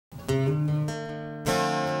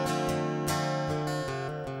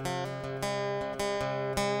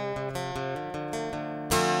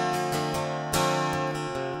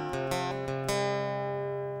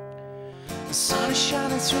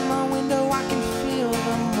shining through my window, I can feel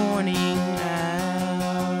the morning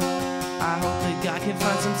now. I hope that God can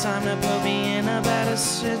find some time to put me in a better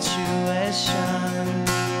situation.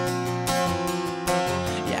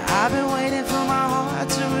 Yeah, I've been waiting for my heart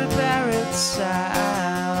to repair itself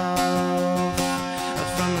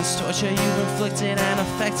from this torture you've inflicted and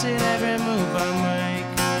affected every move I make.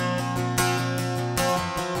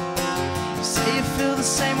 You say you feel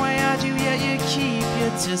the same way I do, yet you keep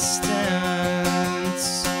your distance.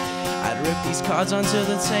 I'd rip these cards onto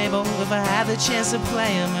the table if I had the chance to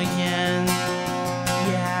play them again.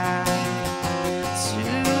 Yeah. Do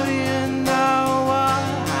you know what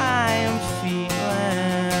I am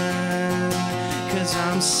feeling? 'Cause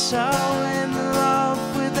I'm so in love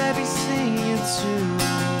with everything you do.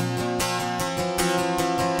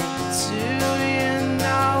 Do you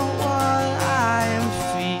know what I am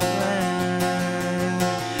feeling?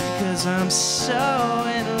 'Cause I'm so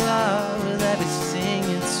in love with everything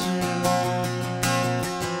you do.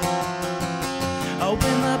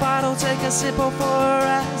 Open the bottle, take a sip for a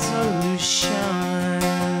resolution.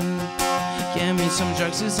 Give me some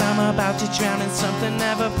drugs 'cause I'm about to drown in something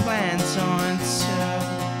never planned on to.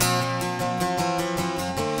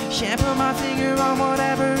 Can't put my finger on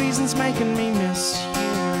whatever reason's making me miss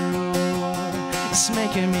you. It's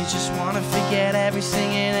making me just wanna forget everything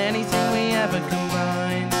and anything we ever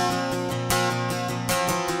combined.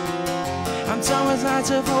 I'm done with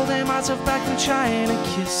nights of holding myself back from trying to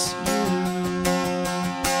kiss you.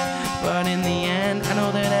 But in the end, I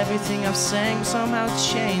know that everything I've sang will somehow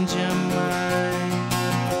change your mind.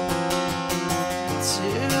 Do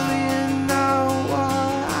you know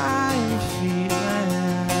what I'm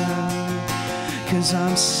feeling? 'Cause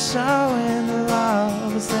I'm so in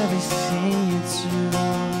love with everything you do.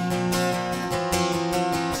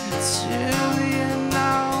 Do you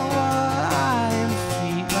know what I'm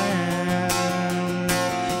feeling?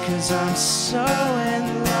 'Cause I'm so in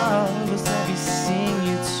love with everything.